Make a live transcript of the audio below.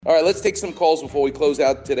All right, let's take some calls before we close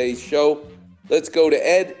out today's show. Let's go to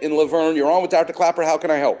Ed in Laverne. You're on with Dr. Clapper. How can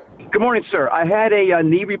I help? Good morning, sir. I had a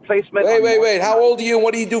knee replacement. Wait. How old are you and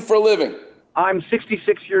what do you do for a living? I'm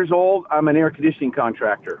 66 years old. I'm an air conditioning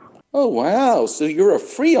contractor. Oh, wow. So you're a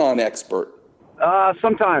Freon expert.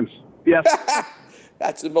 Sometimes, yes.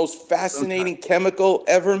 That's the most fascinating chemical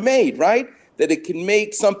ever made, right? That it can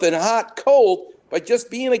make something hot cold by just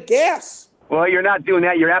being a gas. Well, you're not doing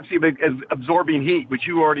that. You're absolutely absorbing heat, which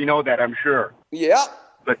you already know that, I'm sure. Yeah.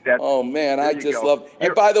 But that. Oh, man, I just go. love it.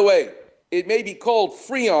 And by the way, it may be called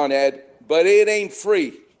Freon, Ed, but it ain't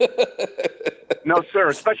free. No, sir.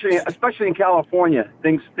 Especially in California,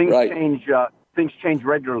 things Right. change. Things change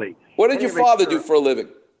regularly. What did your father do for a living?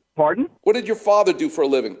 Pardon? What did your father do for a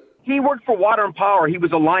living? He worked for Water and Power. He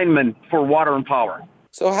was a lineman for Water and Power.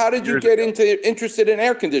 So how did you get interested in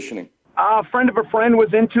air conditioning? A friend of a friend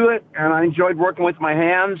was into it, and I enjoyed working with my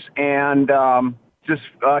hands, and just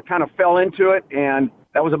kind of fell into it, and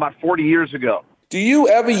that was about 40 years ago. Do you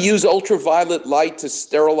ever use ultraviolet light to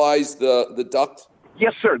sterilize the duct?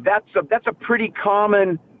 Yes, sir. That's a pretty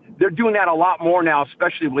common. They're doing that a lot more now,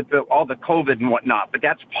 especially with all the COVID and whatnot. But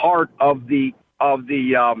that's part of the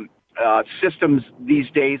systems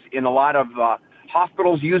these days. In a lot of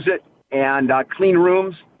hospitals use it, and clean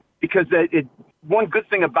rooms, because one good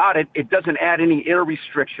thing about it, it doesn't add any air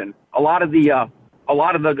restriction. A lot of the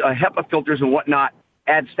HEPA filters and whatnot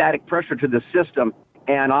add static pressure to the system,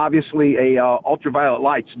 and obviously ultraviolet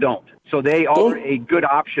lights don't. So they are a good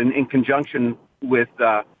option in conjunction with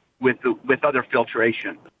other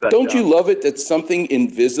filtration. But, don't you love it that something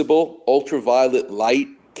invisible, ultraviolet light,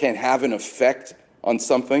 can have an effect on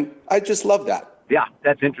something? I just love that. Yeah,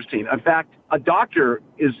 that's interesting. In fact, a doctor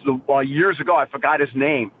years ago, I forgot his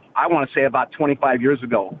name. I want to say about 25 years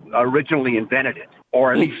ago, originally invented it,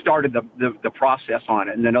 or at least started the process on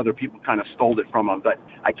it, and then other people kind of stole it from him. But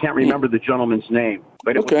I can't remember the gentleman's name,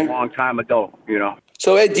 but it was a long time ago,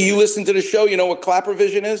 So, Ed, do you listen to the show? You know what Clapper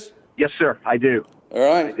Vision is? Yes, sir, I do. All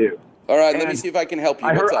right. I do. All right, And let me see if I can help you.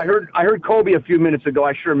 I heard Kobe a few minutes ago.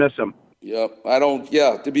 I sure miss him. Yep,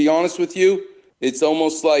 to be honest with you, it's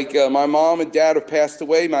almost like my mom and dad have passed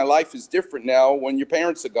away. My life is different now when your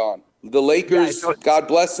parents are gone. The Lakers, God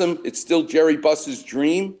bless them, it's still Jerry Buss's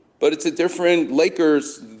dream, but it's a different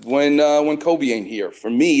Lakers when Kobe ain't here, for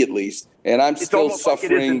me at least. And I'm still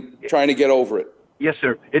suffering, trying to get over it. Yes,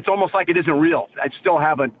 sir. It's almost like it isn't real. I still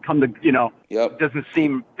haven't come to, Yep. It doesn't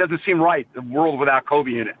seem right, the world without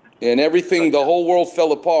Kobe in it. And the whole world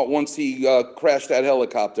fell apart once he crashed that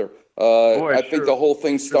helicopter. I think the whole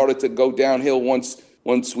thing started to go downhill once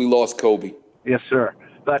we lost Kobe. Yes, sir.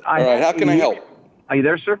 But all right, how can I help? Are you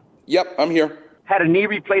there, sir? Yep, I'm here. Had a knee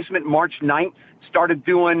replacement March 9th. Started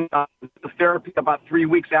doing the therapy about 3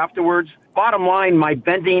 weeks afterwards. Bottom line, my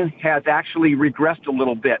bending has actually regressed a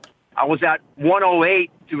little bit. I was at 108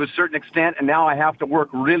 to a certain extent, and now I have to work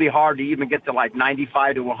really hard to even get to like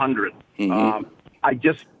 95 to 100. Mm-hmm.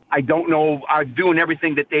 I don't know. I'm doing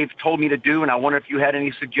everything that they've told me to do, and I wonder if you had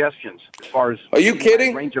any suggestions as far as Are you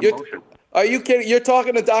kidding? Range of motion. Are you kidding? You're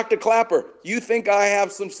talking to Dr. Clapper. You think I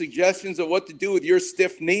have some suggestions of what to do with your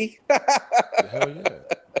stiff knee? Hell yeah.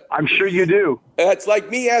 I'm sure you do. That's like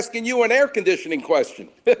me asking you an air conditioning question.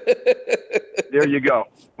 There you go.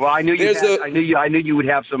 Well, I knew you would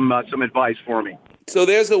have some advice for me. So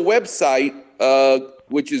there's a website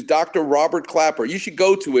which is Dr. Robert Clapper. You should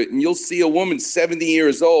go to it, and you'll see a woman 70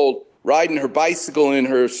 years old riding her bicycle on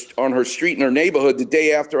her street in her neighborhood the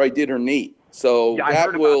day after I did her knee. So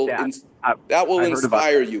that will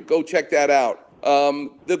inspire you. Go check that out.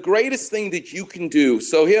 The greatest thing that you can do.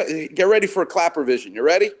 So here, get ready for a Clapper Vision. You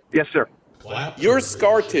ready? Yes, sir. Your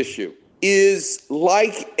scar tissue is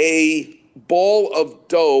like a ball of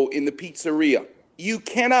dough in the pizzeria. You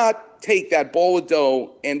cannot take that ball of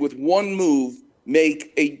dough and with one move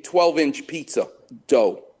make a 12-inch pizza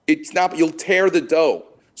dough. It's not, you'll tear the dough.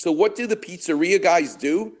 So what do the pizzeria guys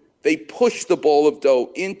do? They push the ball of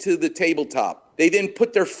dough into the tabletop. They then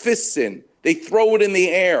put their fists in. They throw it in the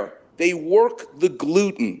air. They work the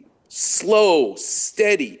gluten, slow,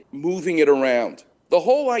 steady, moving it around. The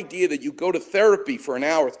whole idea that you go to therapy for an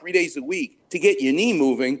hour, 3 days a week to get your knee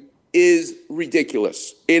moving is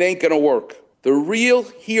ridiculous. It ain't gonna work. The real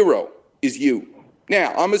hero is you.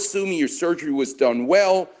 Now, I'm assuming your surgery was done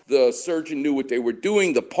well. The surgeon knew what they were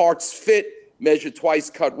doing. The parts fit, measure twice,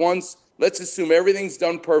 cut once. Let's assume everything's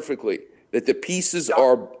done perfectly, that the pieces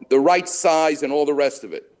are the right size and all the rest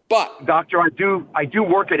of it. But doctor, I do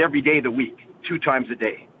work it every day of the week, 2 times a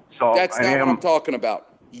day. So that's not what I'm talking about.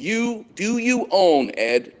 Do you own,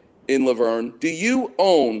 Ed, in Laverne, do you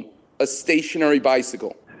own a stationary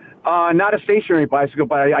bicycle? Not a stationary bicycle,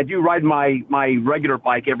 but I do ride my regular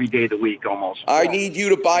bike every day of the week almost. I need you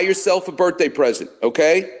to buy yourself a birthday present,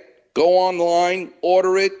 okay? Go online,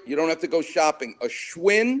 order it. You don't have to go shopping. A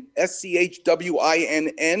Schwinn,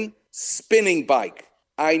 Schwinn, spinning bike.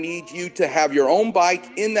 I need you to have your own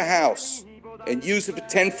bike in the house and use it for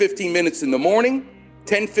 10, 15 minutes in the morning,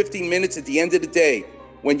 10, 15 minutes at the end of the day.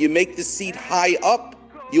 When you make the seat high up,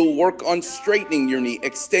 you'll work on straightening your knee,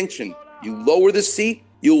 extension. You lower the seat,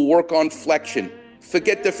 you'll work on flexion.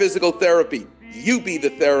 Forget the physical therapy. You be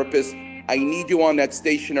the therapist. I need you on that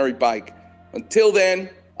stationary bike. Until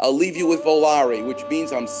then, I'll leave you with Volare, which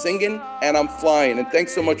means I'm singing and I'm flying. And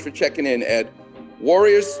thanks so much for checking in, Ed.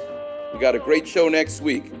 Warriors, we got a great show next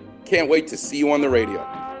week. Can't wait to see you on the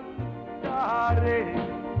radio.